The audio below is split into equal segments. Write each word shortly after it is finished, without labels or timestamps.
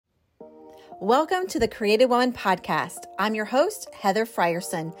Welcome to the Creative Woman Podcast. I'm your host, Heather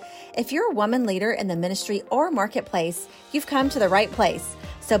Frierson. If you're a woman leader in the ministry or marketplace, you've come to the right place.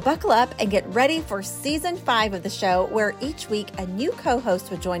 So buckle up and get ready for season 5 of the show, where each week a new co-host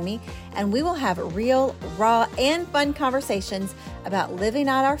will join me and we will have real, raw, and fun conversations about living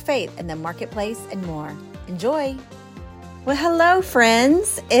out our faith in the marketplace and more. Enjoy. Well, hello,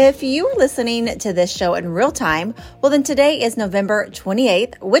 friends. If you're listening to this show in real time, well, then today is November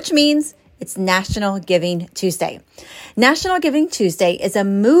 28th, which means it's National Giving Tuesday. National Giving Tuesday is a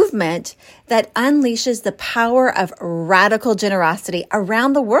movement that unleashes the power of radical generosity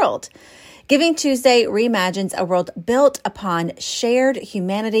around the world. Giving Tuesday reimagines a world built upon shared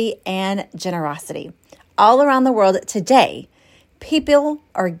humanity and generosity. All around the world today, people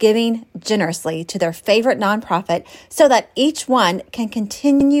are giving generously to their favorite nonprofit so that each one can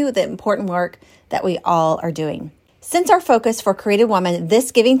continue the important work that we all are doing. Since our focus for Creative Woman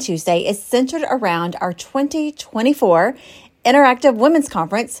this Giving Tuesday is centered around our 2024 Interactive Women's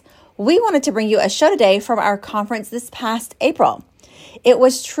Conference, we wanted to bring you a show today from our conference this past April. It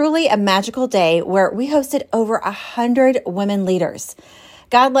was truly a magical day where we hosted over 100 women leaders.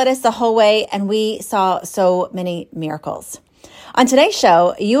 God led us the whole way, and we saw so many miracles. On today's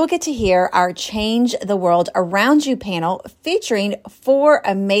show, you will get to hear our Change the World Around You panel featuring 4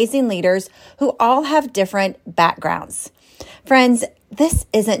 amazing leaders who all have different backgrounds. Friends, this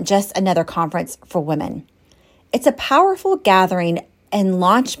isn't just another conference for women. It's a powerful gathering and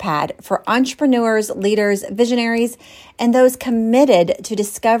launch pad for entrepreneurs, leaders, visionaries, and those committed to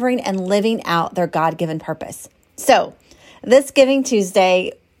discovering and living out their God-given purpose. So, this Giving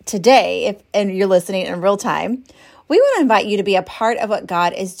Tuesday, today, and you're listening in real time, we want to invite you to be a part of what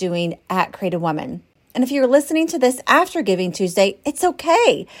God is doing at Creative Woman. And if you're listening to this after Giving Tuesday, it's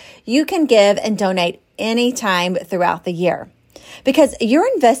okay. You can give and donate anytime throughout the year, because your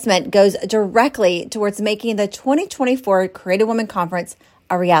investment goes directly towards making the 2024 Creative Woman Conference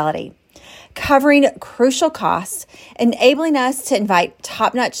a reality, covering crucial costs, enabling us to invite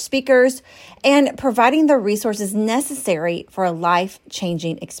top-notch speakers, and providing the resources necessary for a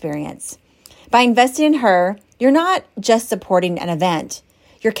life-changing experience. By investing in her, you're not just supporting an event,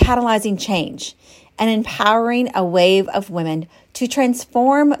 you're catalyzing change and empowering a wave of women to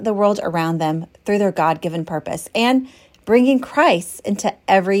transform the world around them through their God-given purpose and bringing Christ into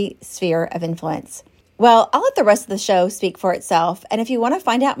every sphere of influence. Well, I'll let the rest of the show speak for itself. And if you want to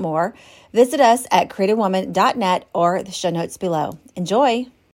find out more, visit us at creativewoman.net or the show notes below. Enjoy.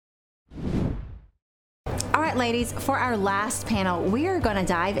 All right, ladies, for our last panel, we are going to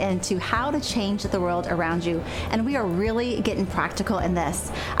dive into how to change the world around you. And we are really getting practical in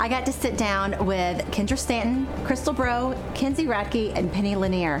this. I got to sit down with Kendra Stanton, Breaux, Kenzie Radke, and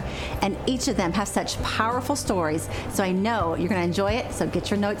Lanier. And each of them have such powerful stories. So I know you're going to enjoy it. So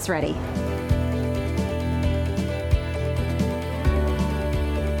get your notes ready.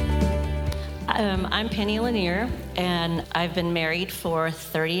 I'm Lanier, and I've been married for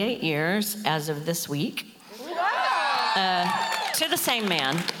 38 years as of this week. To the same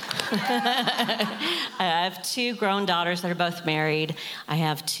man. I have 2 grown daughters that are both married. I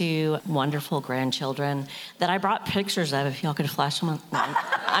have 2 wonderful grandchildren that I brought pictures of, if y'all could flash them on. No,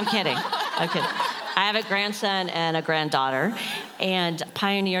 I'm kidding. Okay. I have a grandson and a granddaughter, and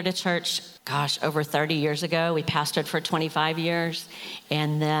pioneered a church, over 30 years ago. We pastored for 25 years,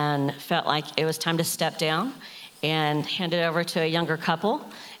 and then felt like it was time to step down and hand it over to a younger couple.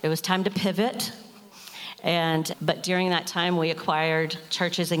 It was time to pivot. But during that time, we acquired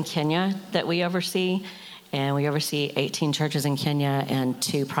churches in Kenya that we oversee, and we oversee 18 churches in Kenya and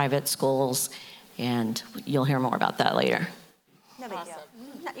 2 private schools, and you'll hear more about that later. No big deal.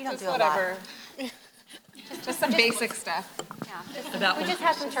 No, you don't Just do a whatever. lot. Just some basic stuff. Yeah. We just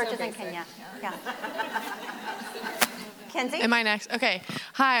have some churches in Kenya. Yeah. Kenzie? Am I next? Okay.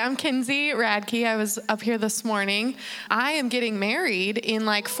 Hi, I'm Kenzie Radke. I was up here this morning. I am getting married in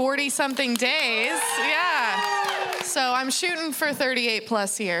like 40-something days. Yeah. So I'm shooting for 38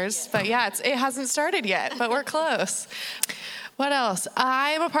 plus years. But yeah, it hasn't started yet, but we're close. What else?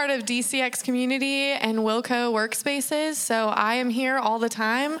 I am a part of DCX Community and Wilco Workspaces, so I am here all the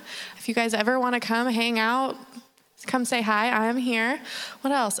time. If you guys ever want to come hang out, come say hi. I am here.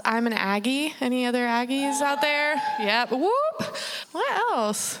 What else? I'm an Aggie. Any other Aggies out there? Yep. Whoop. What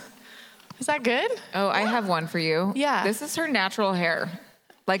else? Is that good? Oh, I have one for you. Yeah. This is her natural hair.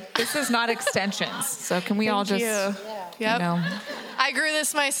 Like, this is not extensions. So can we all just, Yep. you know. I grew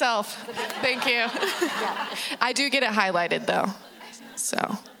this myself. Thank you. I do get it highlighted, though. So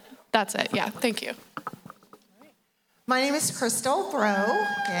that's it. Yeah, thank you. My name is Breaux.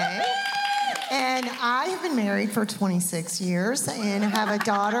 Okay. And I have been married for 26 years and have a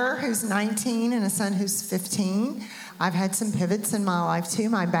daughter who's 19 and a son who's 15. I've had some pivots in my life too.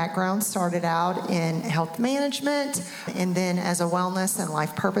 My background started out in health management and then as a wellness and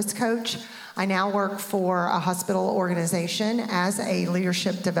life purpose coach. I now work for a hospital organization as a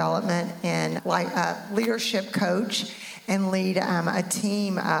leadership development and leadership coach and lead a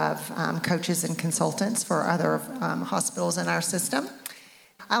team of coaches and consultants for other hospitals in our system.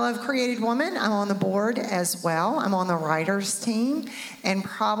 I love Created Woman. I'm on the board as well. I'm on the writers team. And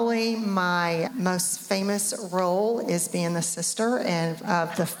probably my most famous role is being the sister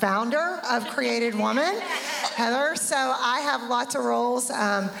of the founder of Created Woman, Heather. So I have lots of roles,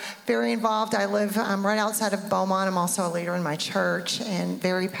 very involved. I live right outside of Beaumont. I'm also a leader in my church and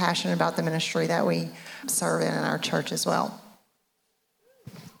very passionate about the ministry that we serve in our church as well.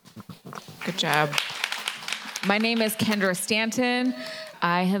 Good job. My name is Kendra Stanton.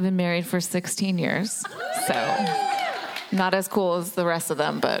 I have been married for 16 years, so not as cool as the rest of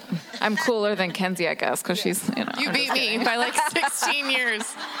them, but I'm cooler than Kenzie, I guess, because she's, You beat me by like 16 years.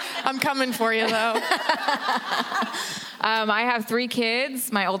 I'm coming for you, though. I have 3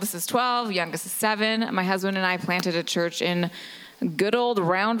 kids. My oldest is 12, youngest is 7. My husband and I planted a church in good old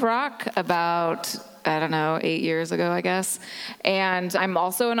Round Rock about 8 years ago, I guess. And I'm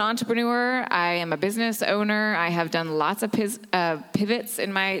also an entrepreneur. I am a business owner. I have done lots of pivots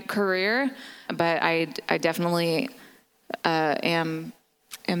in my career, but I definitely am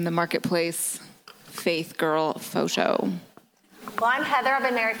the marketplace faith girl faux show. Well, I'm Heather. I've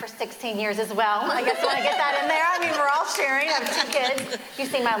been married for 16 years as well. I guess I want to get that in there. I mean, we're all sharing. I have 2 kids. You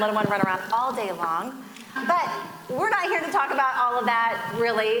see my little one run around all day long. But we're not here to talk about all of that,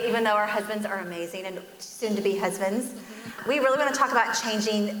 really, even though our husbands are amazing and soon-to-be husbands. We really want to talk about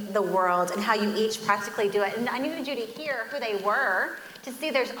changing the world and how you each practically do it. And I needed you to hear who they were to see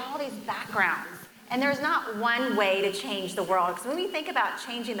there's all these backgrounds. And there's not one way to change the world. Because when we think about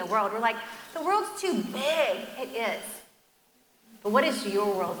changing the world, we're like, the world's too big. It is. But what does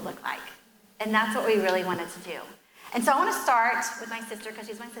your world look like? And that's what we really wanted to do. And so I want to start with my sister, because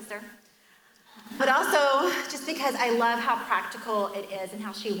she's my sister. But also, just because I love how practical it is and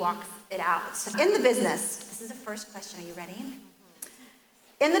how she walks it out. So in the business, this is the first question. Are you ready?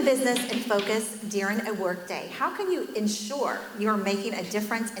 In the business and focus during a work day, how can you ensure you're making a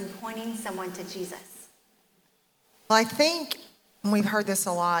difference in pointing someone to Jesus? Well, I think, and we've heard this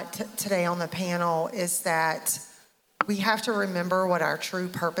a lot today on the panel, is that we have to remember what our true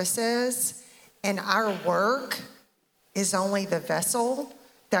purpose is, and our work is only the vessel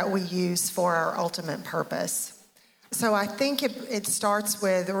that we use for our ultimate purpose. So I think it starts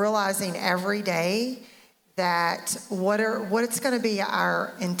with realizing every day that what's going to be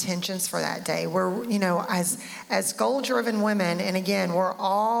our intentions for that day. We're, as goal-driven women, and again, we're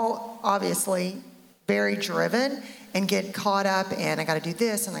all obviously very driven and get caught up in, I got to do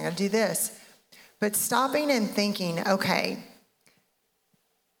this and I got to do this. But stopping and thinking, okay,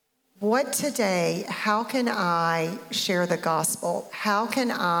 what today, how can I share the gospel? How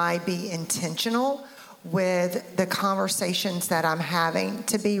can I be intentional with the conversations that I'm having,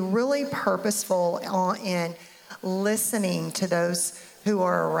 to be really purposeful in listening to those who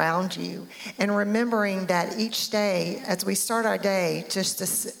are around you, and remembering that each day, as we start our day,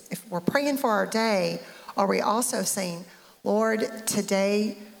 if we're praying for our day, are we also saying, Lord,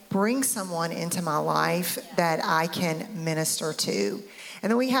 today, bring someone into my life that I can minister to? And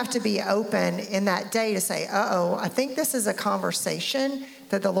then we have to be open in that day to say, I think this is a conversation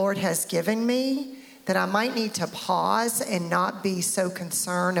that the Lord has given me, that I might need to pause and not be so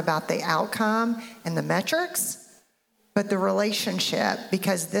concerned about the outcome and the metrics, but the relationship,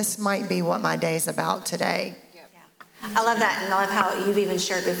 because this might be what my day is about today. Yeah. I love that, and I love how you've even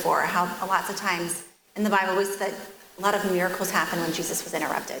shared before, how lots of times in the Bible we said a lot of miracles happen when Jesus was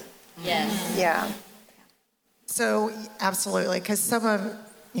interrupted. Yes. Yeah. So, absolutely, because some of,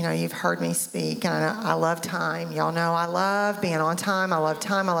 you've heard me speak, and I love time. Y'all know I love being on time. I love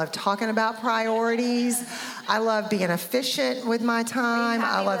talking about priorities. I love being efficient with my time.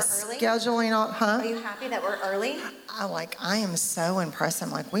 I love scheduling. Are you happy that we're early? I am so impressed.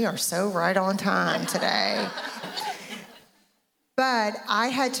 I'm like, we are so right on time today. But I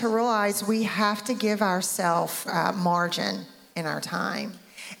had to realize we have to give ourselves margin in our time.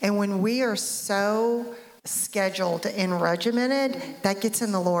 And when we are so scheduled and regimented, that gets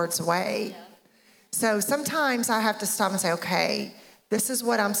in the Lord's way. So sometimes I have to stop and say, okay, this is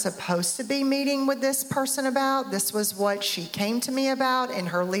what I'm supposed to be meeting with this person about. This was what she came to me about in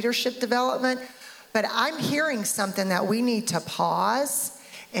her leadership development. But I'm hearing something that we need to pause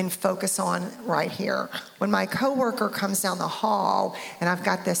and focus on right here. When my coworker comes down the hall and I've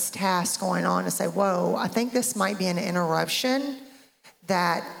got this task going on, and say, whoa, I think this might be an interruption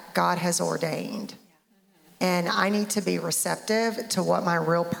that God has ordained. And I need to be receptive to what my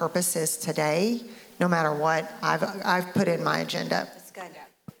real purpose is today, no matter what I've put in my agenda. That's good.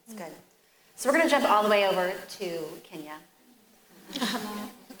 That's good. So we're going to jump all the way over to Kenya,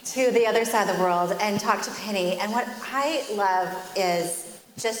 to the other side of the world, and talk to Penny. And what I love is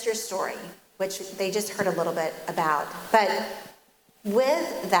just your story, which they just heard a little bit about. But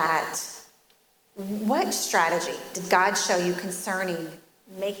with that, what strategy did God show you concerning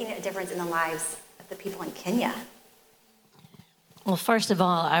making a difference in the lives of the people in Kenya? Well, first of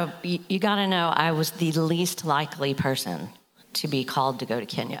all, you got to know I was the least likely person to be called to go to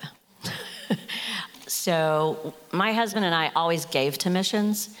Kenya. So my husband and I always gave to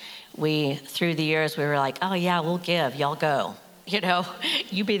missions. Through the years, we were like, oh yeah, we'll give, y'all go.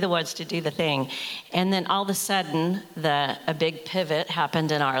 You be the ones to do the thing. And then all of a sudden, a big pivot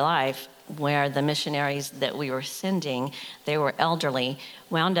happened in our life where the missionaries that we were sending, they were elderly,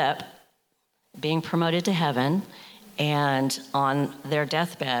 wound up being promoted to heaven, and on their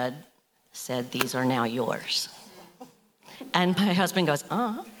deathbed said, these are now yours. And my husband goes,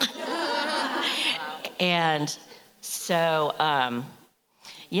 oh. And so,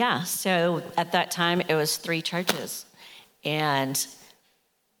 so at that time it was 3 churches. And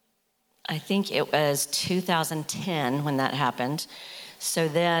I think it was 2010 when that happened. So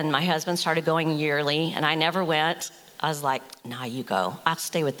then my husband started going yearly, and I never went. I was like, nah, you go. I'll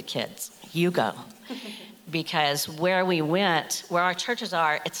stay with the kids. You go. Because where we went, where our churches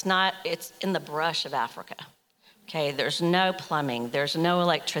are, it's in the brush of Africa. Okay, there's no plumbing, there's no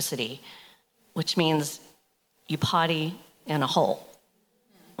electricity, which means you potty in a hole.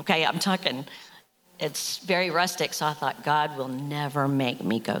 Okay, I'm talking, it's very rustic, so I thought, God will never make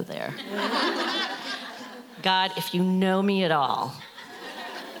me go there. God, if you know me at all,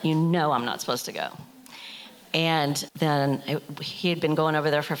 you know I'm not supposed to go. And then he had been going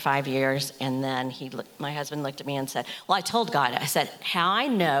over there for 5 years, and then my husband looked at me and said, well, I told God, I said, how I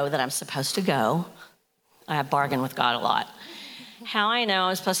know that I'm supposed to go, I bargain with God a lot. How I know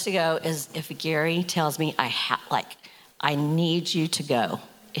I'm supposed to go is if Gary tells me I need you to go.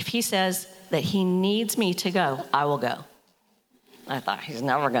 If he says that he needs me to go, I will go. I thought, he's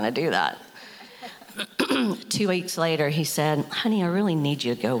never going to do that. 2 weeks later, he said, honey, I really need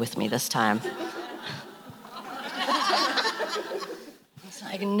you to go with me this time.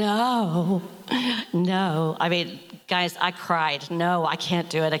 Like, no. I mean, guys, I cried. No, I can't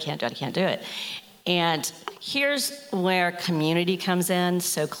do it. And here's where community comes in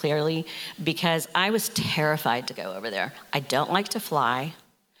so clearly, because I was terrified to go over there. I don't like to fly.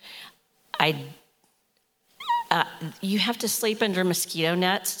 You have to sleep under mosquito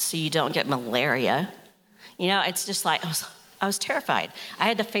nets so you don't get malaria. It's just like, I was terrified. I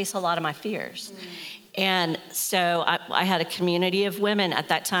had to face a lot of my fears. And so I had a community of women at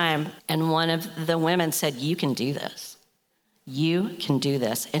that time, and one of the women said, you can do this. You can do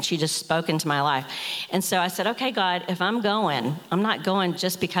this. And she just spoke into my life. And so I said, okay, God, if I'm going, I'm not going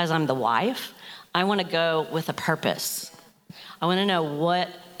just because I'm the wife. I want to go with a purpose. I want to know what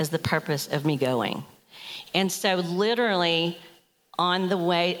is the purpose of me going. And so literally on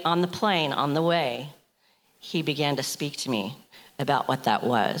the plane, he began to speak to me about what that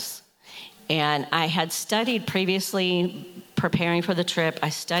was. And I had studied previously, preparing for the trip, I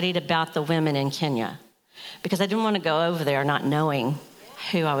studied about the women in Kenya because I didn't want to go over there not knowing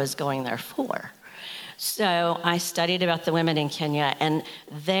who I was going there for. So I studied about the women in Kenya, and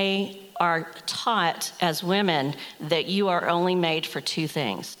they are taught as women that you are only made for 2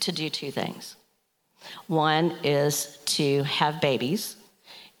 things, to do 2 things. One is to have babies,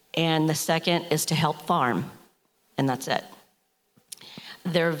 and the second is to help farm, and that's it.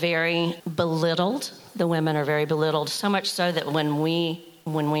 They're very belittled. The women are very belittled, so much so that when we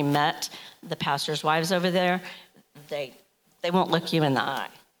met the pastors' wives over there, they won't look you in the eye.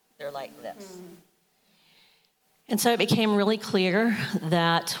 They're like this. Mm-hmm. And so it became really clear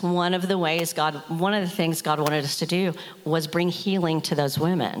that one of the things God wanted us to do was bring healing to those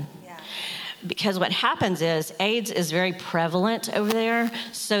women. Yeah. Because what happens is AIDS is very prevalent over there,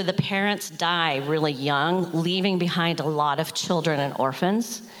 so the parents die really young, leaving behind a lot of children and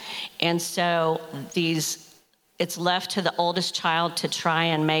orphans. And so it's left to the oldest child to try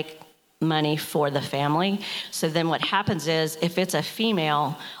and make money for the family. So then what happens is, if it's a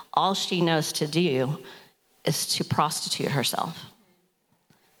female, all she knows to do is to prostitute herself,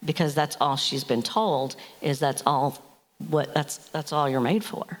 because that's all she's been told is that's all you're made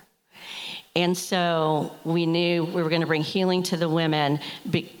for. And so we knew we were going to bring healing to the women,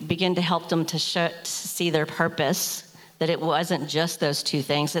 begin to help them to see their purpose, that it wasn't just those two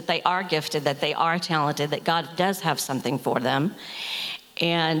things, that they are gifted, that they are talented, that God does have something for them.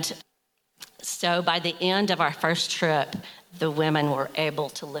 And so by the end of our first trip, the women were able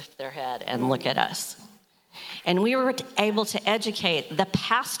to lift their head and look at us. And we were able to educate the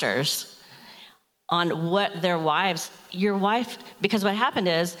pastors on what their wives, your wife, because what happened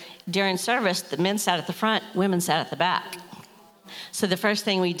is during service, the men sat at the front, women sat at the back. So the first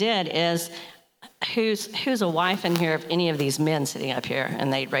thing we did is, who's a wife in here of any of these men sitting up here?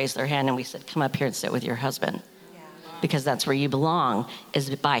 And they raised their hand and we said, come up here and sit with your husband. Because that's where you belong,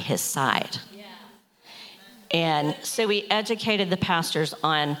 is by his side. And so we educated the pastors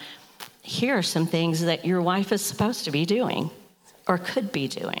on, here are some things that your wife is supposed to be doing or could be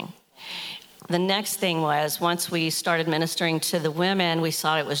doing. The next thing was, once we started ministering to the women, we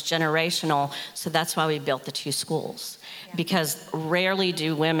saw it was generational, so that's why we built the 2 schools. Because rarely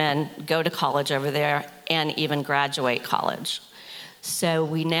do women go to college over there and even graduate college. So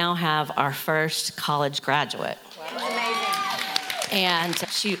we now have our first college graduate. Wow. Amazing. And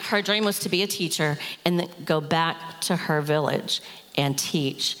her dream was to be a teacher and then go back to her village and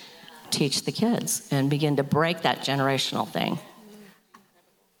teach the kids and begin to break that generational thing.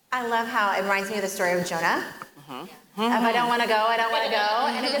 I love how it reminds me of the story of Jonah. If I don't want to go, I don't want to go.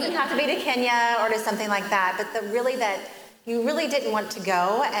 And it doesn't have to be to Kenya or to something like that, but that you really didn't want to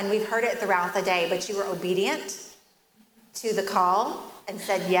go, and we've heard it throughout the day, but you were obedient to the call and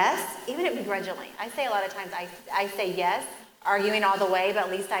said yes, even if begrudgingly. I say a lot of times, I say yes, arguing all the way, but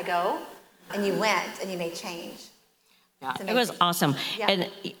at least I go. And you went and you made change. Yeah, it was awesome. Yeah.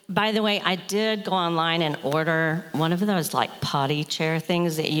 And by the way, I did go online and order one of those like potty chair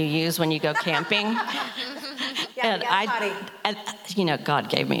things that you use when you go camping. Yeah, potty. And God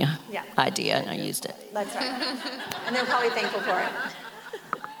gave me an idea and I used it. That's right. And they're probably thankful for it.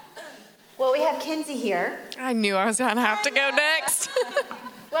 Well, we have Kenzie here. I knew I was going to have to go next.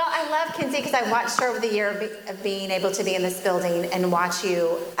 Well, I love Kenzie because I watched her over the year of being able to be in this building and watch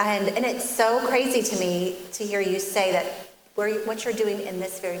you. And it's so crazy to me to hear you say that what you're doing in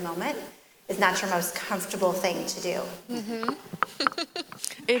this very moment is not your most comfortable thing to do. Mm-hmm.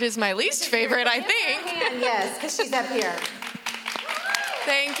 It is my least favorite, I think. Yes, because she's up here.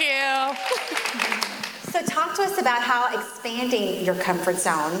 Thank you. So talk to us about how expanding your comfort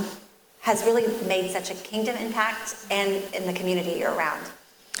zone has really made such a kingdom impact and in the community you're around.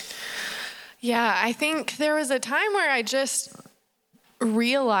 Yeah, I think there was a time where I just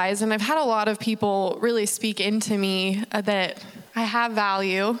realized, and I've had a lot of people really speak into me, that I have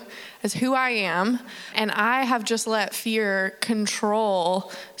value as who I am, and I have just let fear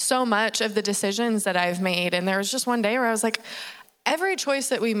control so much of the decisions that I've made. And there was just one day where I was like, every choice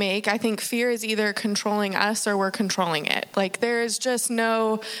that we make, I think fear is either controlling us or we're controlling it. Like there's just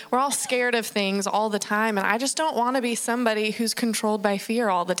we're all scared of things all the time. And I just don't want to be somebody who's controlled by fear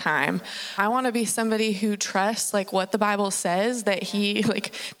all the time. I want to be somebody who trusts like what the Bible says, that he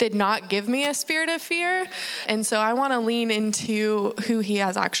did not give me a spirit of fear. And so I want to lean into who he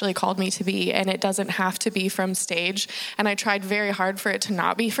has actually called me to be. And it doesn't have to be from stage. And I tried very hard for it to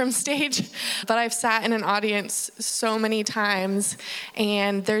not be from stage, but I've sat in an audience so many times,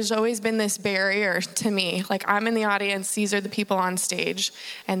 and there's always been this barrier to me. Like I'm in the audience, these are the people on stage,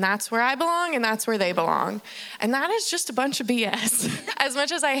 and that's where I belong and that's where they belong. And that is just a bunch of BS. As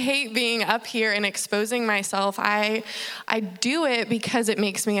much as I hate being up here and exposing myself, I do it because it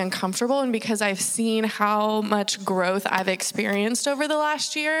makes me uncomfortable and because I've seen how much growth I've experienced over the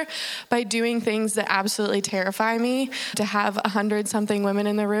last year by doing things that absolutely terrify me. To have 100-something women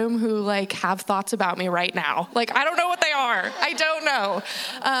in the room who have thoughts about me right now. I don't know what they are. I don't know.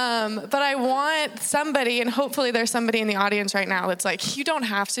 But I want somebody, and hopefully there's somebody in the audience right now that's like, you don't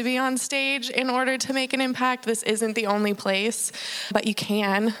have to be on stage in order to make an impact. This isn't the only place, but you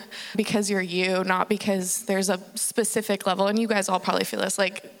can because you're you, not because there's a specific level. And you guys all probably feel this.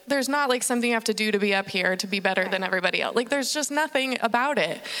 There's not something you have to do to be up here to be better than everybody else. There's just nothing about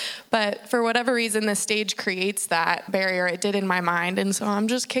it. But for whatever reason, the stage creates that barrier. It did in my mind. And so I'm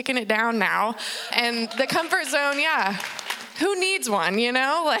just kicking it down now. And the comfort zone, who needs one,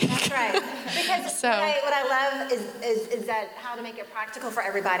 That's right. Because what I love is that how to make it practical for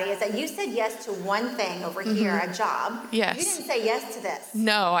everybody is that you said yes to one thing over here, a job. Yes. You didn't say yes to this.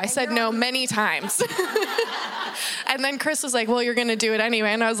 No, I said no many times. And then Chris was like, well, you're going to do it anyway.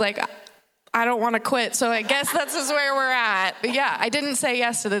 And I was like, I don't want to quit, so I guess that's just where we're at. But yeah, I didn't say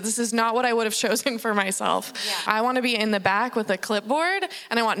yes to this. This is not what I would have chosen for myself. Yeah. I want to be in the back with a clipboard,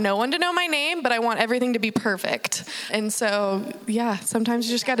 and I want no one to know my name, but I want everything to be perfect. And so, yeah, sometimes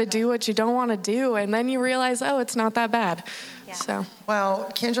you just got to do what you don't want to do, and then you realize, oh, it's not that bad. Yeah. So. Well,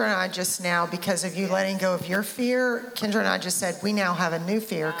 Kendra and I just now, because of you letting go of your fear, Kendra and I just said we now have a new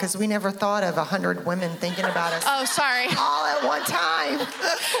fear because we never thought of 100 women thinking about us. Oh, sorry. All at one time.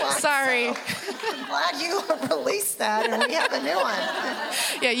 Sorry. So, I'm glad you released that and we have a new one.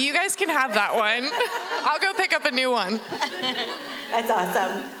 Yeah, you guys can have that one. I'll go pick up a new one. That's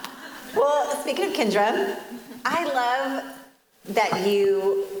awesome. Well, speaking of Kendra, I love that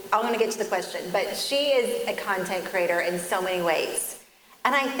I'm going to get to the question, but she is a content creator in so many ways.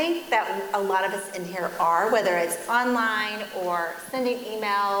 And I think that a lot of us in here are, whether it's online or sending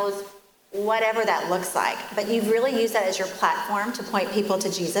emails, whatever that looks like. But you've really used that as your platform to point people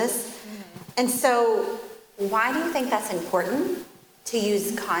to Jesus. Mm-hmm. And so why do you think that's important to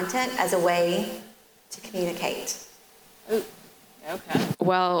use content as a way to communicate? Ooh, okay.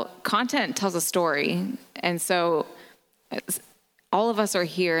 Well, content tells a story. And so all of us are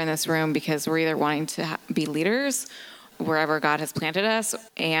here in this room because we're either wanting to be leaders wherever God has planted us,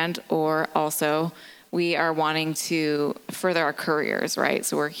 and or also we are wanting to further our careers, right?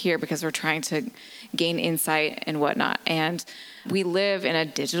 So we're here because we're trying to gain insight and whatnot. And we live in a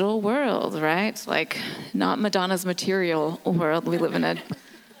digital world, right? Like not Madonna's material world. We live in a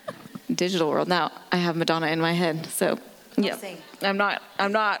digital world. Now, I have Madonna in my head, so yeah. I'm not, I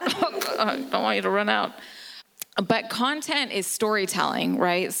don't want you to run out. But content is storytelling,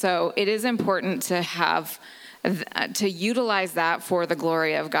 right? So it is important to have, to utilize that for the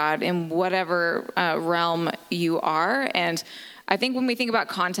glory of God in whatever realm you are. And I think when we think about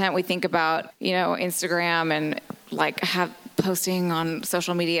content, we think about, Instagram and like posting on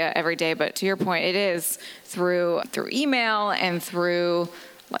social media every day. But to your point, it is through email and through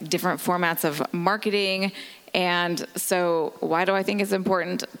like different formats of marketing. And so why do I think it's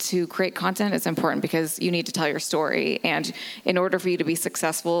important to create content? It's important because you need to tell your story. And in order for you to be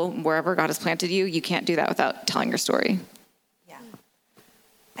successful wherever God has planted you, you can't do that without telling your story. Yeah.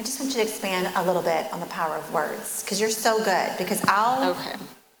 I just want you to expand a little bit on the power of words, because you're so good. Because Okay.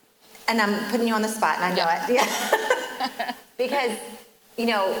 And I'm putting you on the spot, and I know it. Yeah. Because,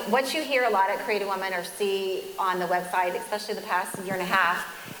 what you hear a lot at Creative Woman or see on the website, especially the past year and a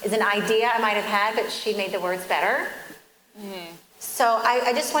half, is an idea I might have had, but she made the words better. Mm-hmm. So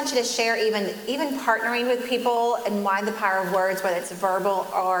I just want you to share even partnering with people and why the power of words, whether it's verbal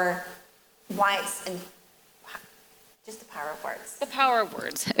or why it's just the power of words. The power of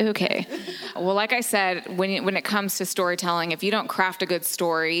words. Okay. Well, like I said, when it comes to storytelling, if you don't craft a good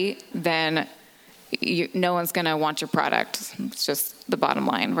story, then no one's going to want your product. It's just the bottom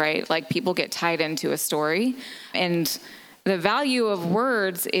line, right? Like people get tied into a story. And the value of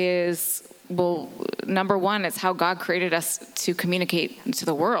words is, well, number one, it's how God created us to communicate to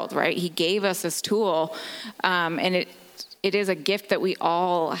the world, right? He gave us this tool, and it is a gift that we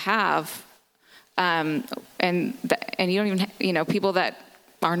all have. And you don't even, people that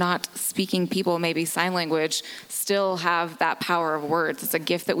are not speaking people, maybe sign language, still have that power of words. It's a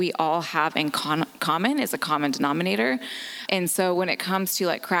gift that we all have in common. It's a common denominator. And so when it comes to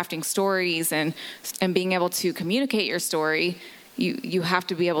like crafting stories and being able to communicate your story, you have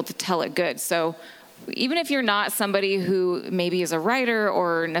to be able to tell it good. So even if you're not somebody who maybe is a writer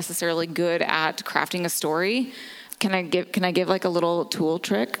or necessarily good at crafting a story, can I give like a little tool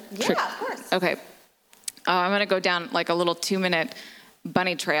trick? Yeah, of course. Okay. I'm going to go down like a little 2-minute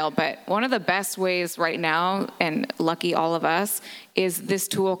bunny trail, but one of the best ways right now, and lucky all of us, is this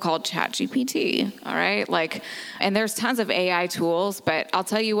tool called ChatGPT. All right. And there's tons of AI tools, but I'll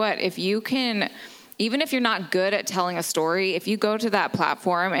tell you what, even if you're not good at telling a story, if you go to that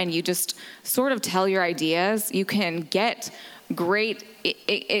platform and you just sort of tell your ideas, you can get great.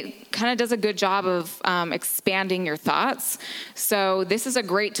 It kind of does a good job of expanding your thoughts. So this is a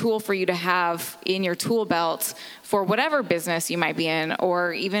great tool for you to have in your tool belt for whatever business you might be in,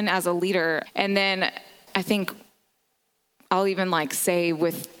 or even as a leader. And then I think I'll even say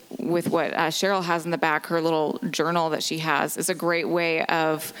with what Cheryl has in the back, her little journal that she has is a great way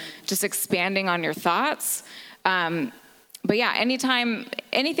of just expanding on your thoughts. But yeah,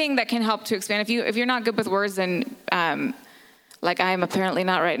 anything that can help to expand. If you're not good with words, then like I am apparently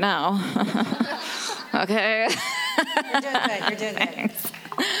not right now. Okay. You're doing good.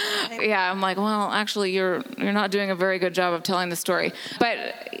 Yeah, I'm like, well, actually, you're not doing a very good job of telling the story.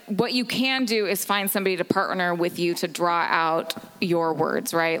 But what you can do is find somebody to partner with you to draw out your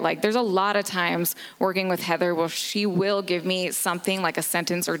words, right? Like there's a lot of times working with Heather where she will give me something like a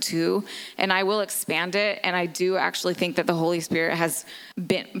sentence or two, and I will expand it. And I do actually think that the Holy Spirit has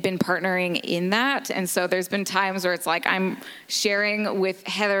been partnering in that. And so there's been times where it's like I'm sharing with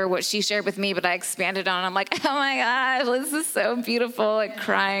Heather what she shared with me, but I expanded on. I'm like, oh my gosh, this is so beautiful, like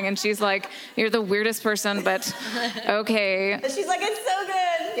crying. And she's like, you're the weirdest person, but okay. She's like, it's so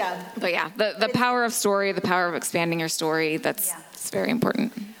good. Yeah. But yeah, the power of story, the power of expanding your story, it's very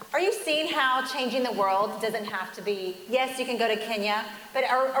important. Are you seeing how changing the world doesn't have to be, yes, you can go to Kenya, but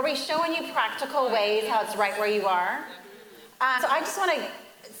are we showing you practical ways how it's right where you are? So I just want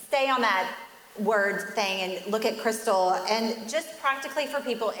to stay on that word thing and look at Crystal, and just practically for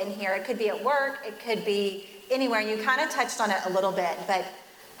people in here, it could be at work, it could be anywhere, and you kind of touched on it a little bit, but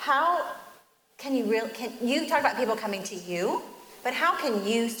how can you talk about people coming to you, but how can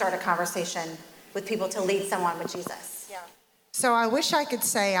you start a conversation with people to lead someone with Jesus? Yeah. So I wish I could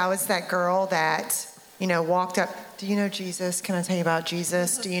say I was that girl that, walked up, do you know Jesus? Can I tell you about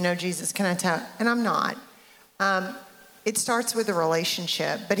Jesus? Do you know Jesus? Can I tell? And I'm not. It starts with a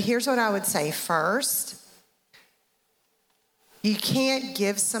relationship. But here's what I would say first. You can't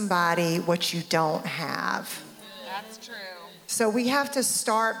give somebody what you don't have. That's true. So we have to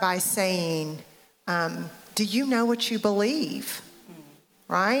start by saying, do you know what you believe?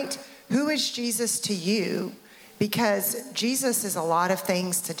 Right? Who is Jesus to you? Because Jesus is a lot of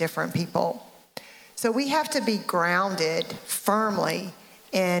things to different people. So we have to be grounded firmly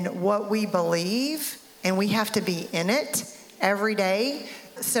in what we believe, and we have to be in it every day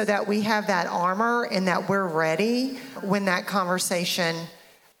so that we have that armor and that we're ready when that conversation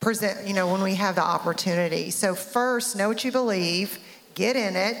when we have the opportunity. So first, know what you believe, get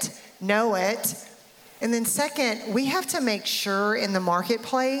in it, know it. And then second, we have to make sure in the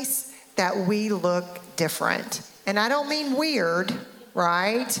marketplace that we look different. And I don't mean weird,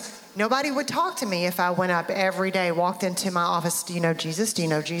 right? Nobody would talk to me if I went up every day, walked into my office, do you know Jesus? Do you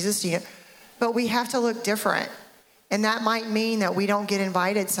know Jesus? But we have to look different. And that might mean that we don't get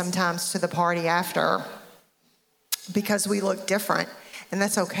invited sometimes to the party after because we look different. And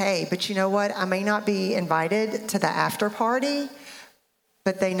that's okay. But you know what? I may not be invited to the after party,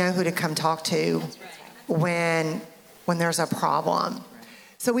 but they know who to come talk to when there's a problem.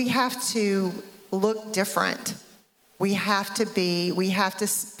 So we have to look different. People have to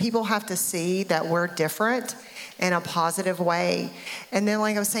see that we're different in a positive way. And then,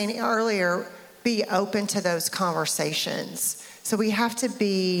 like I was saying earlier, be open to those conversations. So we have to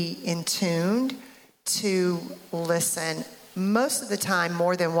be in tune to listen most of the time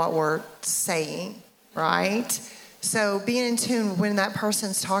more than what we're saying, right? So being in tune when that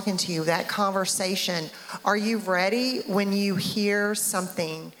person's talking to you, that conversation. Are you ready when you hear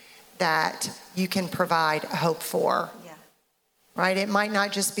something that you can provide hope for? Yeah. Right? It might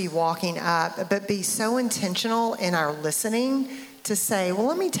not just be walking up, but be so intentional in our listening to say, well,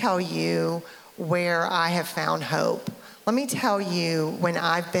 let me tell you where I have found hope. Let me tell you when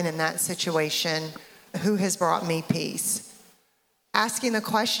I've been in that situation, who has brought me peace. Asking the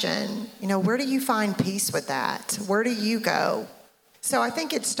question, where do you find peace with that? Where do you go? So I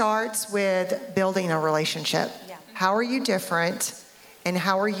think it starts with building a relationship. Yeah. How are you different? And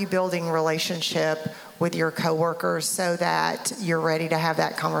how are you building relationship with your coworkers so that you're ready to have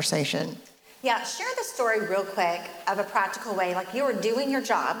that conversation? Yeah, share the story real quick of a practical way. Like you were doing your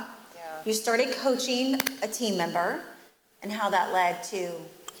job, you started coaching a team member, and how that led to...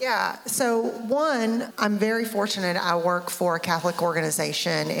 Yeah, so one, I'm very fortunate I work for a Catholic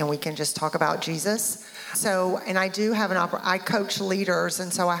organization and we can just talk about Jesus. So, and I do have I coach leaders,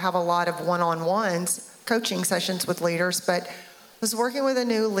 and so I have a lot of one-on-ones, coaching sessions with leaders, but I was working with a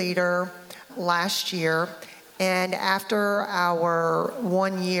new leader last year, and after our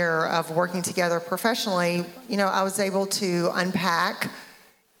 1 year of working together professionally, I was able to unpack,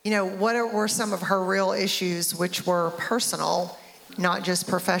 what were some of her real issues, which were personal, not just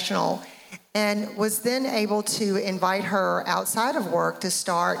professional, and was then able to invite her outside of work to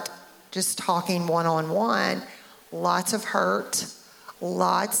start just talking one-on-one. Lots of hurt,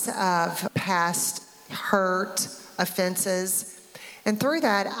 lots of past hurt, offenses. And through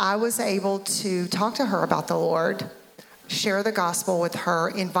that, I was able to talk to her about the Lord, share the gospel with her,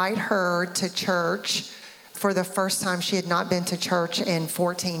 invite her to church for the first time. She had not been to church in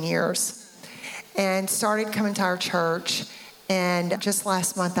 14 years and started coming to our church. And just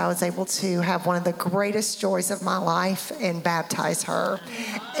last month, I was able to have one of the greatest joys of my life and baptize her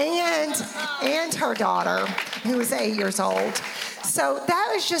and her daughter, who is 8 years old. So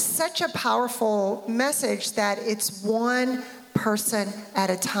that was just such a powerful message that it's one person at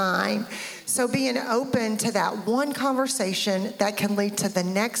a time. So being open to that one conversation that can lead to the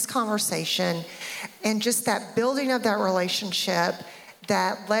next conversation, and just that building of that relationship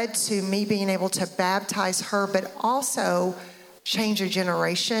that led to me being able to baptize her, but also change a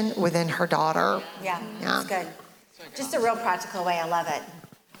generation within her daughter. Yeah, that's good. Just a real practical way. I love it.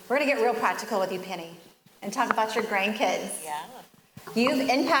 We're going to get real practical with you, Penny, and talk about your grandkids. Yeah. You've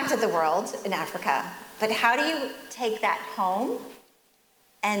impacted the world in Africa, but how do you take that home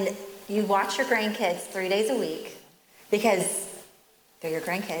and you watch your grandkids 3 days a week because they're your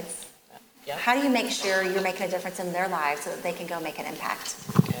grandkids? Yep. How do you make sure you're making a difference in their lives so that they can go make an impact?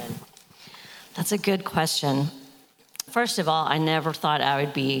 Good. That's a good question. First of all, I never thought I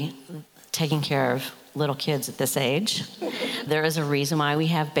would be taking care of little kids at this age. There is a reason why we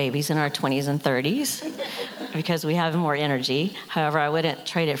have babies in our 20s and 30s, because we have more energy. However, I wouldn't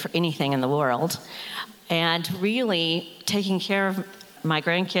trade it for anything in the world. And really, taking care of my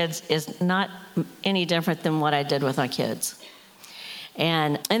grandkids is not any different than what I did with my kids.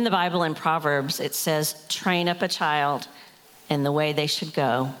 And in the Bible, in Proverbs, it says, train up a child in the way they should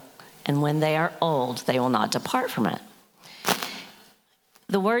go, and when they are old, they will not depart from it.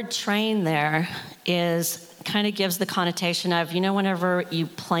 The word train there is kind of gives the connotation of, whenever you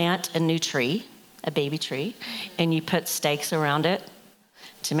plant a new tree, a baby tree, and you put stakes around it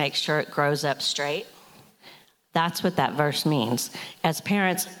to make sure it grows up straight. That's what that verse means. As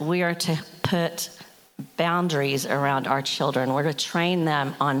parents, we are to put boundaries around our children. We're to train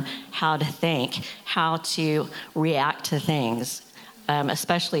them on how to think, how to react to things,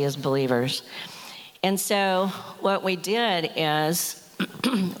 especially as believers. And so what we did is,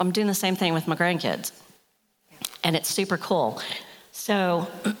 I'm doing the same thing with my grandkids, and it's super cool. So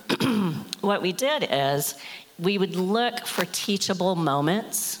what we did is we would look for teachable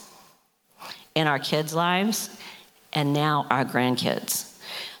moments in our kids' lives and now our grandkids.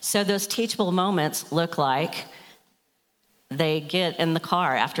 So those teachable moments look like they get in the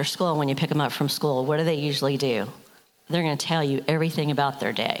car after school. When you pick them up from school, what do they usually do? They're going to tell you everything about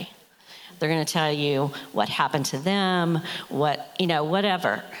their day. They're going to tell you what happened to them,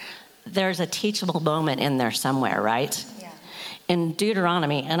 whatever. There's a teachable moment in there somewhere, right? Yeah. In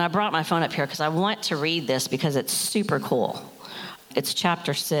Deuteronomy, and I brought my phone up here because I want to read this because it's super cool. It's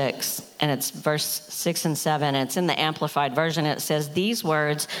chapter 6, and it's verse 6 and 7. And it's in the Amplified Version. It says, "These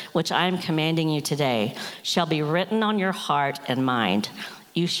words which I am commanding you today shall be written on your heart and mind.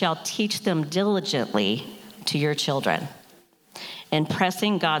 You shall teach them diligently to your children,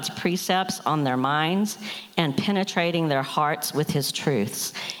 impressing God's precepts on their minds and penetrating their hearts with his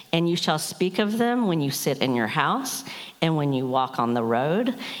truths. And you shall speak of them when you sit in your house, and when you walk on the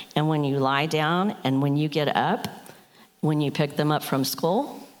road, and when you lie down, and when you get up, when you pick them up from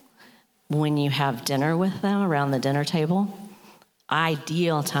school, when you have dinner with them around the dinner table."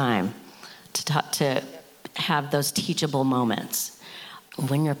 Ideal time to have those teachable moments.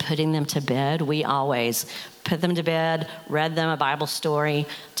 When you're putting them to bed, we always put them to bed, read them a Bible story,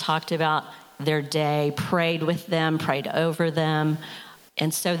 talked about their day, prayed with them, prayed over them.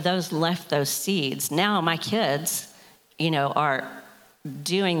 And so those left those seeds. Now my kids, are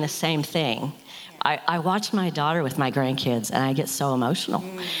doing the same thing. I watch my daughter with my grandkids, and I get so emotional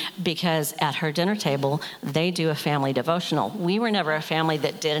because at her dinner table, they do a family devotional. We were never a family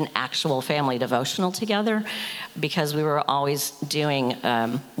that did an actual family devotional together because we were always doing,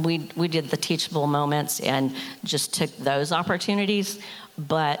 we did the teachable moments and just took those opportunities.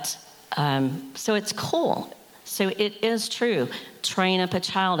 But, so it's cool. So it is true. Train up a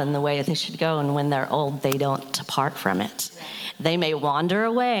child in the way that they should go, and when they're old, they don't depart from it. They may wander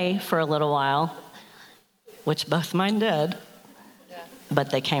away for a little while, which both mine did, but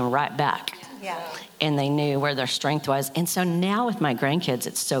they came right back. Yeah. And they knew where their strength was. And so now with my grandkids,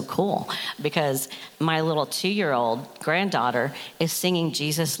 it's so cool because my little 2-year-old granddaughter is singing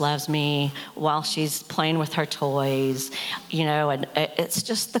 "Jesus Loves Me" while she's playing with her toys, and it's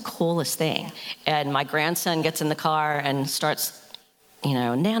just the coolest thing. And my grandson gets in the car and starts,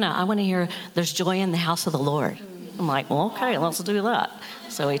 "Nana, I want to hear 'There's Joy in the House of the Lord.'" I'm like, "Well, okay, let's do that."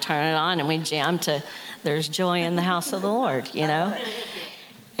 So we turn it on and we jam to "There's Joy in the House of the Lord,"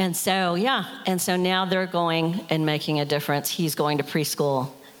 And so, and so now they're going and making a difference. He's going to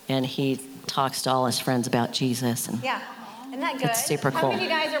preschool, and he talks to all his friends about Jesus. And yeah, isn't that good? It's super cool. How many of you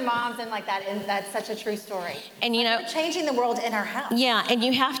guys are moms and like that? And that's such a true story. And we're changing the world in our house. Yeah, and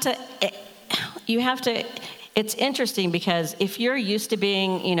you have to. It's interesting because if you're used to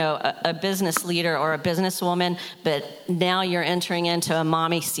being, a business leader or a businesswoman, but now you're entering into a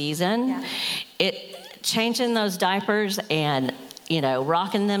mommy season, changing those diapers and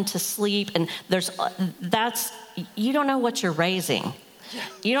rocking them to sleep. And you don't know what you're raising.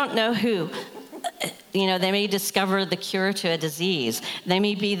 You don't know who, they may discover the cure to a disease. They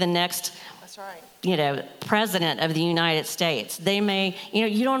may be the next, that's right, president of the United States. They may,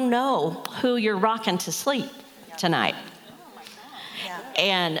 you don't know who you're rocking to sleep tonight. Oh my God. Yeah.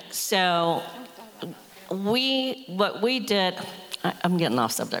 And so what we did, I'm getting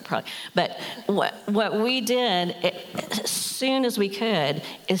off subject probably, but what we did as soon as we could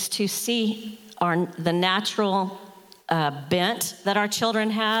is to see the natural bent that our children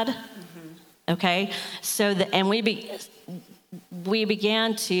had. Mm-hmm. Okay, so we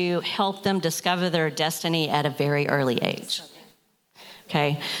began to help them discover their destiny at a very early age.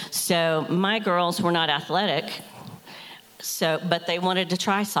 Okay, so my girls were not athletic, but they wanted to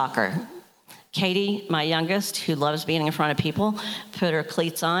try soccer. Katie, my youngest, who loves being in front of people, put her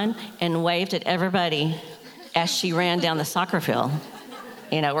cleats on and waved at everybody as she ran down the soccer field.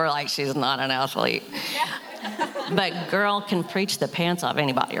 We're like, she's not an athlete. But girl can preach the pants off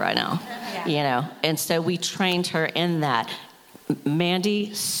anybody right now, And so we trained her in that.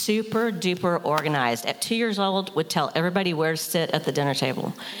 Mandy, super duper organized. At 2 years old, would tell everybody where to sit at the dinner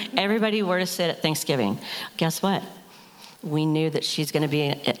table. Everybody where to sit at Thanksgiving. Guess what? We knew that she's going to be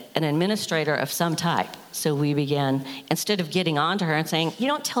an administrator of some type. So we began, instead of getting on to her and saying, you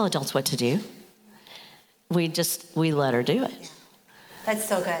don't tell adults what to do, we let her do it. Yeah. That's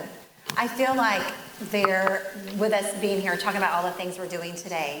so good. I feel like with us being here, talking about all the things we're doing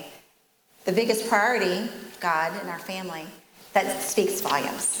today, the biggest priority, God and our family, that speaks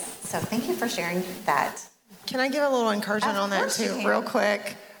volumes. So thank you for sharing that. Can I give a little encouragement on that too, real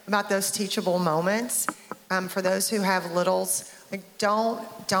quick, about those teachable moments? For those who have littles,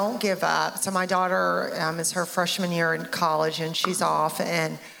 don't give up. So my daughter is her freshman year in college, and she's off.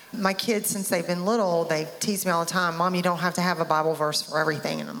 And my kids, since they've been little, they tease me all the time, Mom, you don't have to have a Bible verse for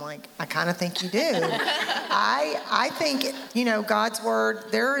everything. And I'm like, I kind of think you do. I think, God's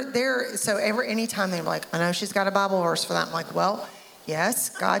word, so anytime they're like, I know she's got a Bible verse for that. I'm like, well, yes,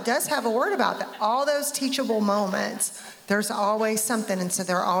 God does have a word about that. All those teachable moments, there's always something. And so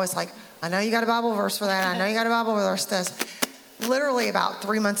they're always like, I know you got a Bible verse for that. I know you got a Bible verse for this. Literally about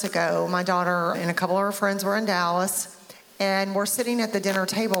 3 months ago, my daughter and a couple of her friends were in Dallas, and we're sitting at the dinner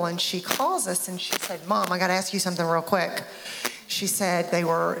table, and she calls us, and she said, Mom, I got to ask you something real quick. She said they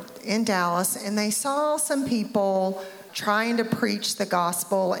were in Dallas, and they saw some people trying to preach the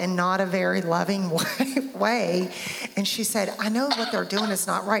gospel in not a very loving way. And she said, I know what they're doing is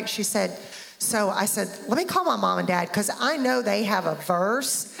not right. She said, so I said, let me call my mom and dad, because I know they have a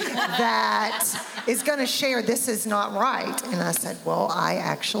verse that is going to share this is not right. And I said, well, I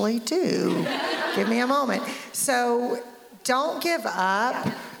actually do. Give me a moment. So don't give up,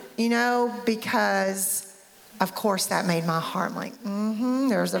 because of course that made my heart like,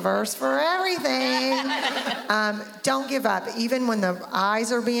 there's a verse for everything. Don't give up. Even when the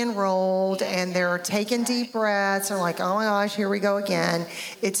eyes are being rolled and they're taking deep breaths, they're like, oh my gosh, here we go again.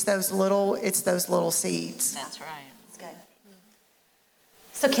 It's those little seeds. That's right. That's good.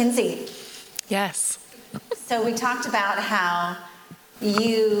 So Kenzie. Yes. So we talked about how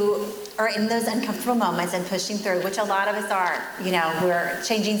you are in those uncomfortable moments and pushing through, which a lot of us are. We're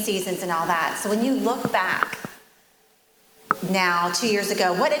changing seasons and all that. So when you look back now, 2 years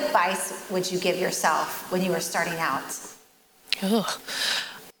ago, what advice would you give yourself when you were starting out?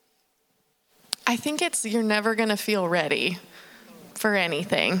 I think you're never going to feel ready for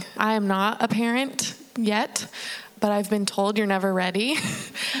anything. I am not a parent yet, but I've been told you're never ready.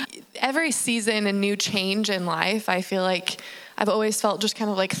 Every season and new change in life, I feel like I've always felt just kind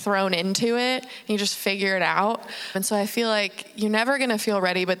of like thrown into it, and you just figure it out. And so I feel like you're never going to feel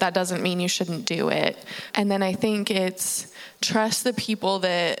ready, but that doesn't mean you shouldn't do it. And then I think it's trust the people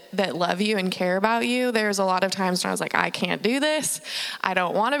that love you and care about you. There's a lot of times when I was like, I can't do this. I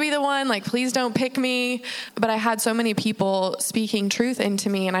don't want to be the one. Like, please don't pick me. But I had so many people speaking truth into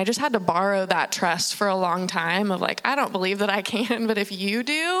me, and I just had to borrow that trust for a long time of like, I don't believe that I can, but if you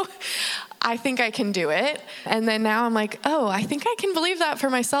do, I think I can do it. And then now I'm like, oh, I think I can believe that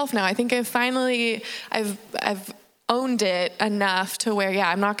for myself now. I think I've owned it enough to where,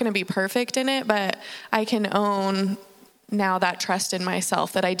 I'm not going to be perfect in it, but I can own now that trust in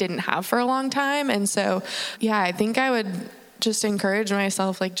myself that I didn't have for a long time. And so, I think I would just encourage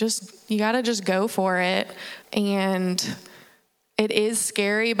myself, like, you got to just go for it. And it is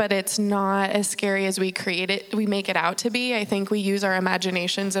scary, but it's not as scary as we make it out to be. I think we use our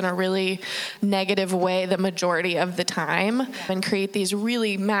imaginations in a really negative way the majority of the time and create these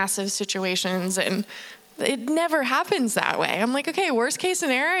really massive situations and it never happens that way. I'm like, okay, worst case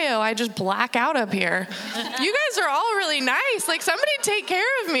scenario, I just black out up here. You guys are all really nice. Like, somebody take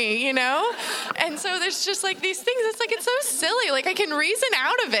care of me, you know? And so there's just like these things. It's like, it's so silly. Like, I can reason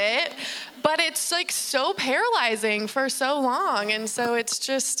out of it, but it's like so paralyzing for so long. And so it's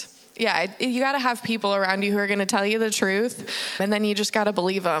just, yeah, you got to have people around you who are going to tell you the truth. And then you just got to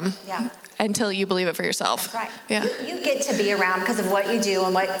believe them. Yeah. Until you believe it for yourself. That's right. Yeah. You get to be around, because of what you do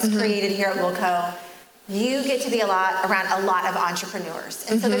and what's created here at Wilco, you get to be around a lot of entrepreneurs.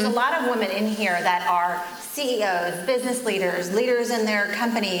 And so there's a lot of women in here that are CEOs, business leaders, leaders in their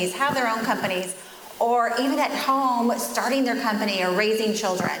companies, have their own companies, or even at home starting their company or raising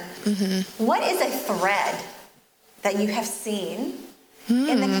children. What is a thread that you have seen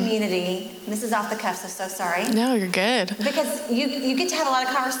in the community? This is off the cuff, so sorry. No, you're good. Because you get to have a lot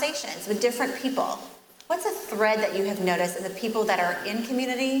of conversations with different people. What's a thread that you have noticed in the people that are in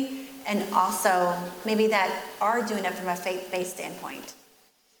community and also maybe that are doing it from a faith-based standpoint?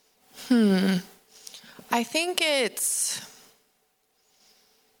 I think it's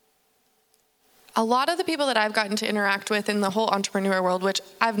a lot of the people that I've gotten to interact with in the whole entrepreneur world, which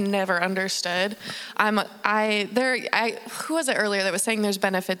I've never understood. Who was it earlier that was saying there's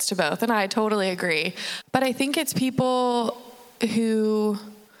benefits to both? And I totally agree. But I think it's people who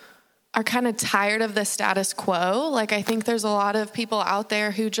are kind of tired of the status quo. Like, I think there's a lot of people out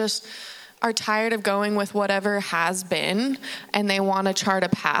there who just are tired of going with whatever has been, and they want to chart a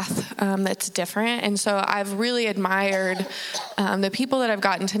path that's different. And so I've really admired the people that I've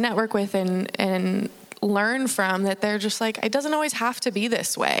gotten to network with and learn from, that they're just like, it doesn't always have to be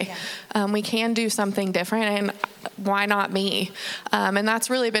this way. We can do something different, and why not me? And that's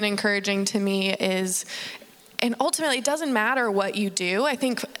really been encouraging to me and ultimately, it doesn't matter what you do. I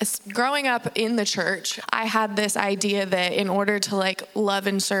think growing up in the church, I had this idea that in order to like love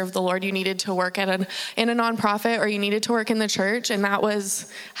and serve the Lord, you needed to work in a nonprofit, or you needed to work in the church. And that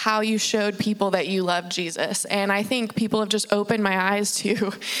was how you showed people that you loved Jesus. And I think people have just opened my eyes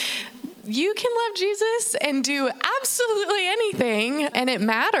to, you can love Jesus and do absolutely anything, and it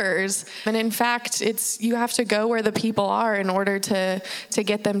matters. And in fact, you have to go where the people are in order to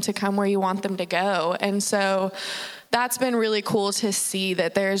get them to come where you want them to go. And so that's been really cool to see,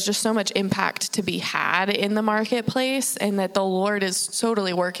 that there's just so much impact to be had in the marketplace, and that the Lord is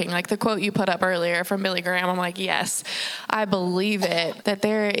totally working. Like the quote you put up earlier from Billy Graham, I'm like, yes, I believe it, that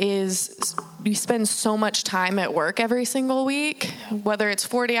you spend so much time at work every single week, whether it's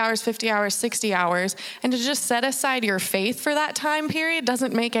 40 hours, 50 hours, 60 hours, and to just set aside your faith for that time period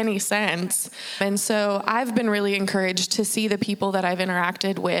doesn't make any sense. And so I've been really encouraged to see the people that I've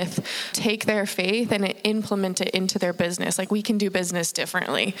interacted with take their faith and implement it into their business. Like, we can do business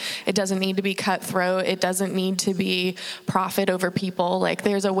differently. It doesn't need to be cutthroat. It doesn't need to be profit over people. Like,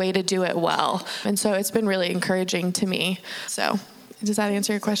 there's a way to do it well. And so it's been really encouraging to me. So does that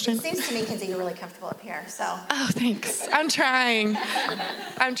answer your question? It seems to me, Kenzie, you're really comfortable up here. So. Oh, thanks. I'm trying.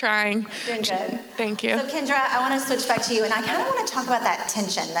 Doing good. Thank you. So Kendra, I want to switch back to you, and I kind of want to talk about that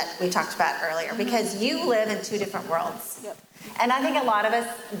tension that we talked about earlier, because you live in two different worlds. Yep. And I think a lot of us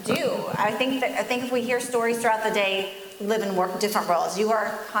do. I think if we hear stories throughout the day, live in different worlds. You are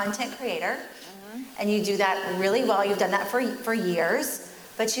a content creator, and you do that really well. You've done that for years,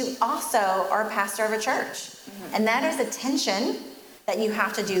 but you also are a pastor of a church. And that is a tension that you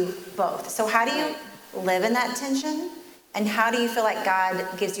have to do both. So how do you live in that tension? And how do you feel like God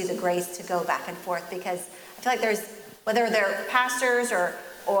gives you the grace to go back and forth? Because I feel like whether they're pastors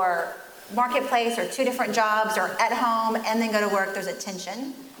or marketplace, or two different jobs, or at home and then go to work, there's a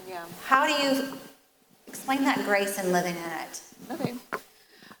tension. Yeah. How do you explain that grace and living in it? Okay.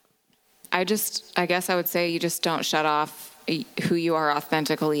 I guess I would say you just don't shut off who you are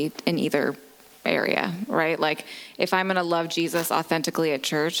authentically in either area, right? Like, if I'm going to love Jesus authentically at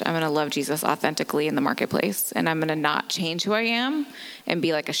church, I'm going to love Jesus authentically in the marketplace, and I'm going to not change who I am and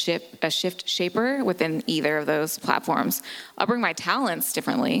be like a shift shaper within either of those platforms. I'll bring my talents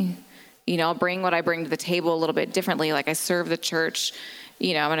differently. I'll bring what I bring to the table a little bit differently. Like, I serve the church, I'm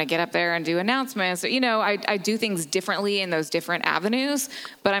going to get up there and do announcements. I do things differently in those different avenues,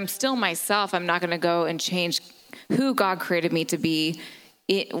 but I'm still myself. I'm not going to go and change who God created me to be,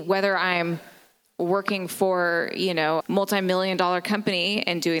 whether I'm working for, multi-million-dollar company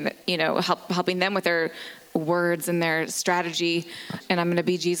and doing, helping them with their words and their strategy. And I'm going to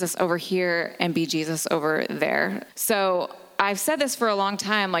be Jesus over here and be Jesus over there. So I've said this for a long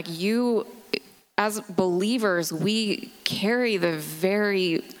time, like, you, as believers, we carry the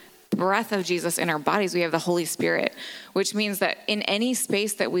very breath of Jesus in our bodies. We have the Holy Spirit, which means that in any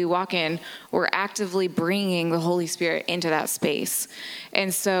space that we walk in, we're actively bringing the Holy Spirit into that space.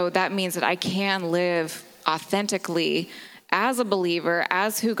 And so that means that I can live authentically as a believer,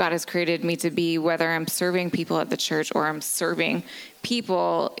 as who God has created me to be, whether I'm serving people at the church or I'm serving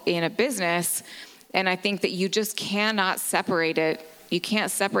people in a business. And I think that you just cannot separate it. You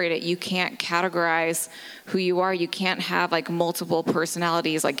can't separate it. You can't categorize who you are. You can't have like multiple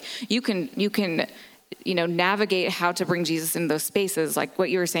personalities. Like you can, navigate how to bring Jesus into those spaces. Like what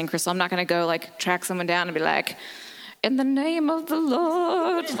you were saying, Crystal, I'm not going to go like track someone down and be like, in the name of the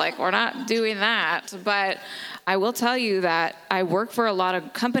Lord. Like we're not doing that. But I will tell you that I work for a lot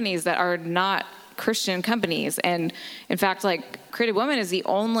of companies that are not Christian companies. And in fact, like Creative Woman is the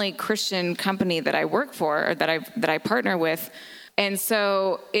only Christian company that I work for or that I partner with. And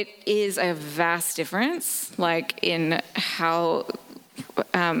so it is a vast difference, like in how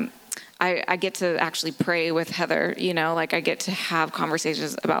I get to actually pray with Heather, like I get to have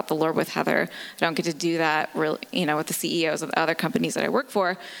conversations about the Lord with Heather. I don't get to do that really, with the CEOs of the other companies that I work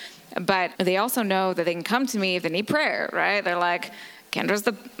for. But they also know that they can come to me if they need prayer, right? They're like,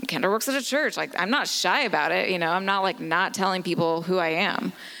 Kendra works at a church. Like, I'm not shy about it. I'm not like not telling people who I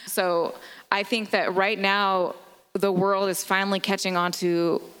am. So I think that right now the world is finally catching on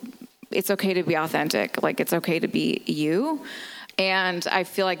to it's okay to be authentic. Like it's okay to be you. And I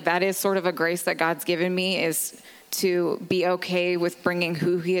feel like that is sort of a grace that God's given me, is to be okay with bringing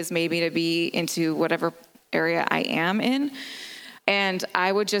who he has made me to be into whatever area I am in. And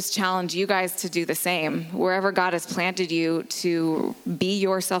I would just challenge you guys to do the same. Wherever God has planted you, to be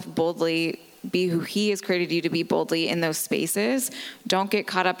yourself boldly, be who he has created you to be boldly in those spaces. Don't get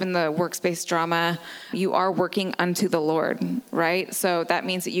caught up in the workspace drama. You are working unto the Lord, right? So that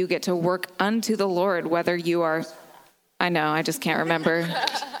means that you get to work unto the Lord, whether you are, I know, I just can't remember.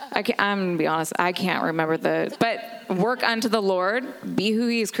 I'm going to be honest, I can't remember but work unto the Lord, be who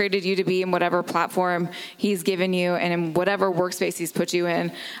he's created you to be in whatever platform he's given you and in whatever workspace he's put you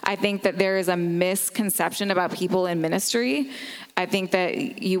in. I think that there is a misconception about people in ministry. I think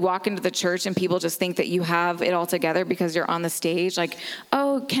that you walk into the church and people just think that you have it all together because you're on the stage. Like,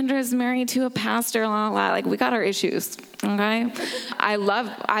 oh, Kendra's married to a pastor, la, la, la. Like, we got our issues, okay? I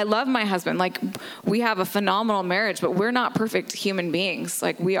love my husband. Like, we have a phenomenal marriage, but we're not perfect human beings.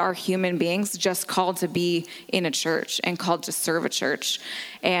 Like, we are human beings just called to be in a church and called to serve a church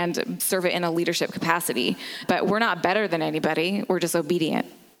and serve it in a leadership capacity. But we're not better than anybody. We're just obedient.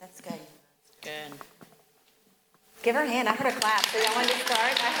 That's good. Good. Give her a hand. I heard a clap. So y'all want to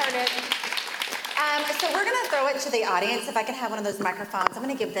start? I heard it. So we're going to throw it to the audience. If I can have one of those microphones, I'm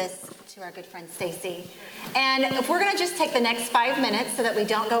going to give this to our good friend Stacy. And if we're going to just take the next 5 minutes so that we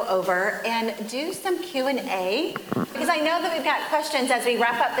don't go over and do some Q&A, because I know that we've got questions as we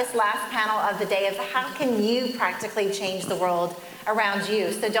wrap up this last panel of the day of how can you practically change the world around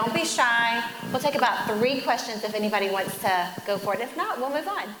you. So don't be shy. We'll take about 3 questions if anybody wants to go for it. If not, we'll move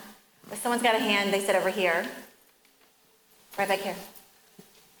on. If someone's got a hand, they sit over here. Right back here.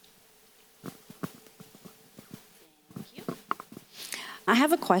 I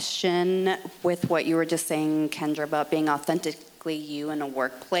have a question with what you were just saying, Kendra, about being authentically you in a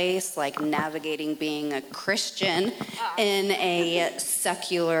workplace, like navigating being a Christian in a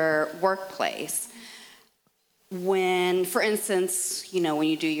secular workplace. When, for instance, when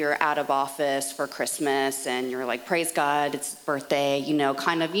you do your out of office for Christmas and you're like, praise God, it's his birthday,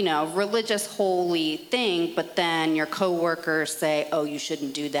 kind of, religious holy thing, but then your coworkers say, oh, you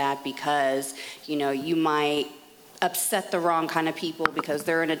shouldn't do that because, you might upset the wrong kind of people because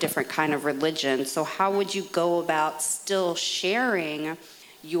they're in a different kind of religion. So how would you go about still sharing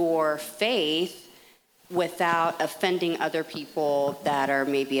your faith without offending other people that are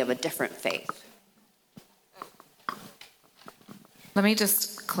maybe of a different faith? Let me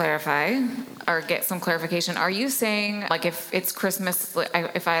just clarify or get some clarification. Are you saying, like, if it's Christmas,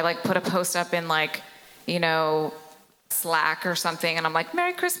 if I like put a post up in like, Slack or something and I'm like,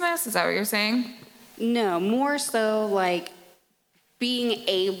 Merry Christmas, is that what you're saying? No, more so like being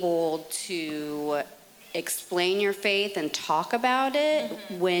able to explain your faith and talk about it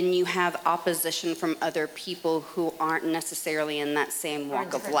when you have opposition from other people who aren't necessarily in that same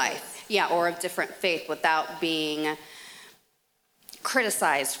walk of life. Yeah, or of different faith, without being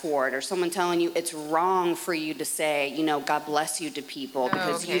criticized for it, or someone telling you it's wrong for you to say, God bless you to people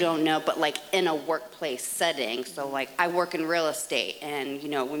because you don't know, but like in a workplace setting. So like I work in real estate and,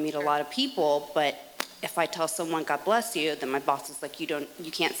 we meet a lot of people, but if I tell someone God bless you, then my boss is like, you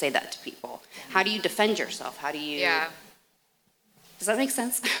can't say that to people. How do you defend yourself? How do you... Yeah. Does that make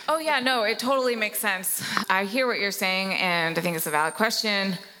sense? Oh yeah, no, it totally makes sense. I hear what you're saying and I think it's a valid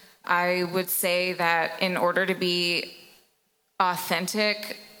question. I would say that in order to be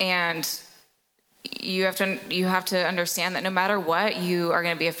authentic, and you have to understand that no matter what, you are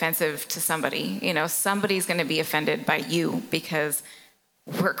going to be offensive to somebody. Somebody's going to be offended by you because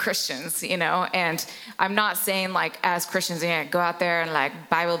we're Christians, and I'm not saying like as Christians, go out there and like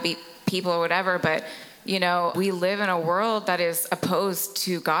Bible beat people or whatever, but we live in a world that is opposed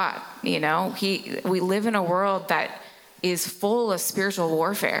to God. We live in a world that is full of spiritual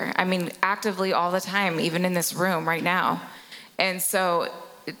warfare. I mean, actively all the time, even in this room right now. And so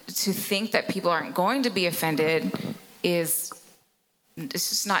to think that people aren't going to be offended it's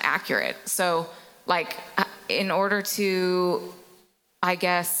just not accurate. So like in order to, I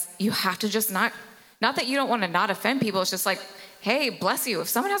guess, you have to just not that you don't want to not offend people. It's just like, hey, bless you. If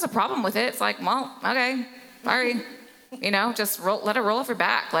someone has a problem with it, it's like, well, okay, sorry. Just let it roll off your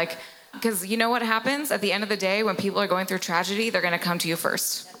back. Like, because you know what happens at the end of the day when people are going through tragedy, they're going to come to you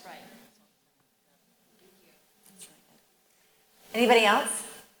first. That's right. Anybody else?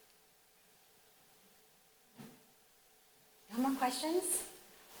 No more questions?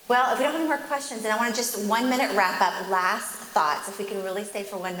 Well, if we don't have any more questions, then I want to just 1 minute wrap up. Last thoughts. If we can really stay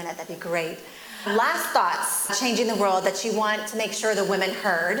for 1 minute, that'd be great. Last thoughts, changing the world that you want to make sure the women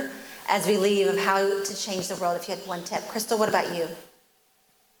heard as we leave of how to change the world. If you had one tip. Crystal, what about you?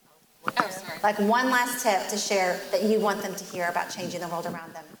 Oh, sorry. Like one last tip to share that you want them to hear about changing the world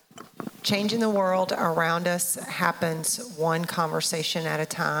around them. Changing the world around us happens one conversation at a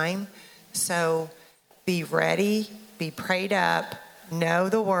time. So be ready, be prayed up, know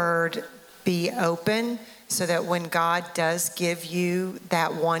the word, be open, so that when God does give you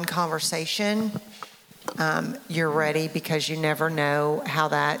that one conversation, you're ready, because you never know how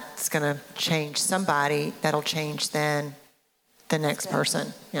that's going to change somebody that'll change then the next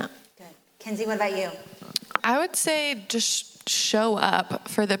person. Yeah. Good. Kenzie, what about you? I would say just show up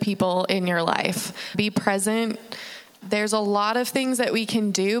for the people in your life. Be present. There's a lot of things that we can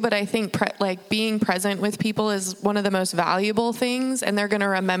do, but I think being present with people is one of the most valuable things, and they're going to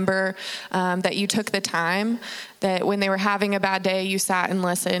remember that you took the time, that when they were having a bad day, you sat and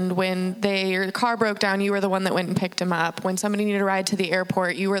listened. When your car broke down, you were the one that went and picked them up. When somebody needed a ride to the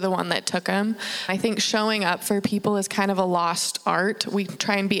airport, you were the one that took them. I think showing up for people is kind of a lost art. We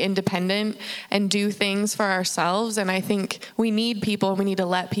try and be independent and do things for ourselves, and I think we need people. We need to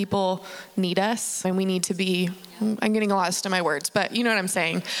let people need us, and we need to be... I'm getting lost in my words, but you know what I'm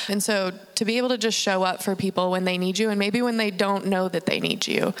saying. And so to be able to just show up for people when they need you, and maybe when they don't know that they need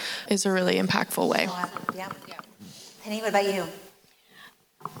you, is a really impactful way. Yeah. Penny, what about you?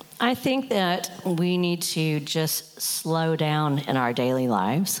 I think that we need to just slow down in our daily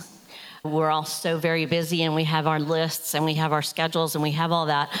lives. We're all so very busy, and we have our lists, and we have our schedules, and we have all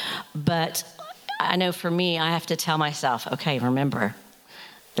that. But I know for me, I have to tell myself, okay, remember,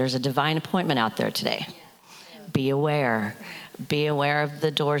 there's a divine appointment out there today. Be aware. Be aware of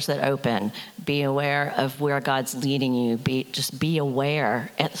the doors that open. Be aware of where God's leading you. Just be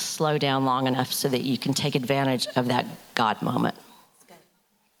aware and slow down long enough so that you can take advantage of that God moment.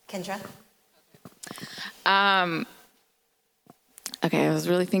 Good. Kendra? Okay, I was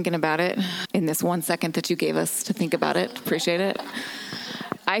really thinking about it in this 1 second that you gave us to think about it. Appreciate it.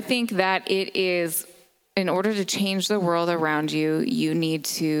 I think that it is, in order to change the world around you, you need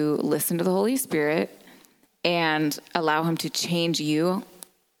to listen to the Holy Spirit and allow him to change you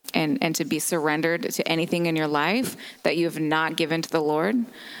and to be surrendered to anything in your life that you have not given to the Lord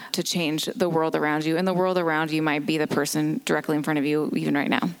to change the world around you. And the world around you might be the person directly in front of you even right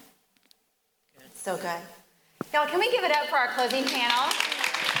now. So good. Y'all, can we give it up for our closing panel?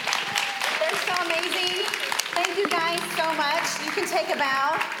 They're so amazing. Thank you guys so much. You can take a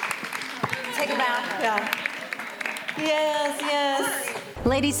bow. Take a bow. Yeah. Yes.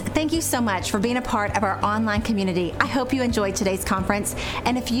 Ladies, thank you so much for being a part of our online community. I hope you enjoyed today's conference.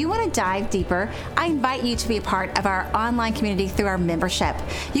 And if you want to dive deeper, I invite you to be a part of our online community through our membership.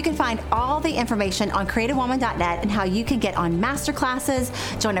 You can find all the information on creativewoman.net and how you can get on masterclasses,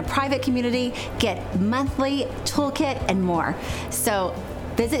 join a private community, get monthly toolkit, and more. So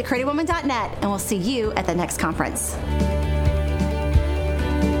visit creativewoman.net, and we'll see you at the next conference.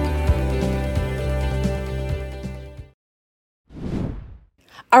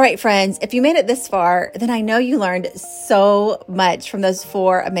 All right, friends, if you made it this far, then I know you learned so much from those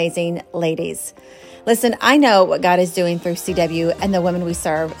 4 amazing ladies. Listen, I know what God is doing through CW and the women we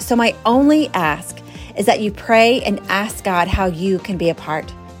serve, so my only ask is that you pray and ask God how you can be a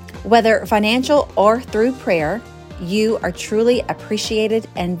part. Whether financial or through prayer, you are truly appreciated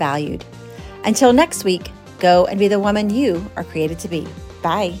and valued. Until next week, go and be the woman you are created to be.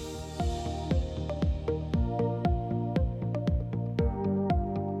 Bye.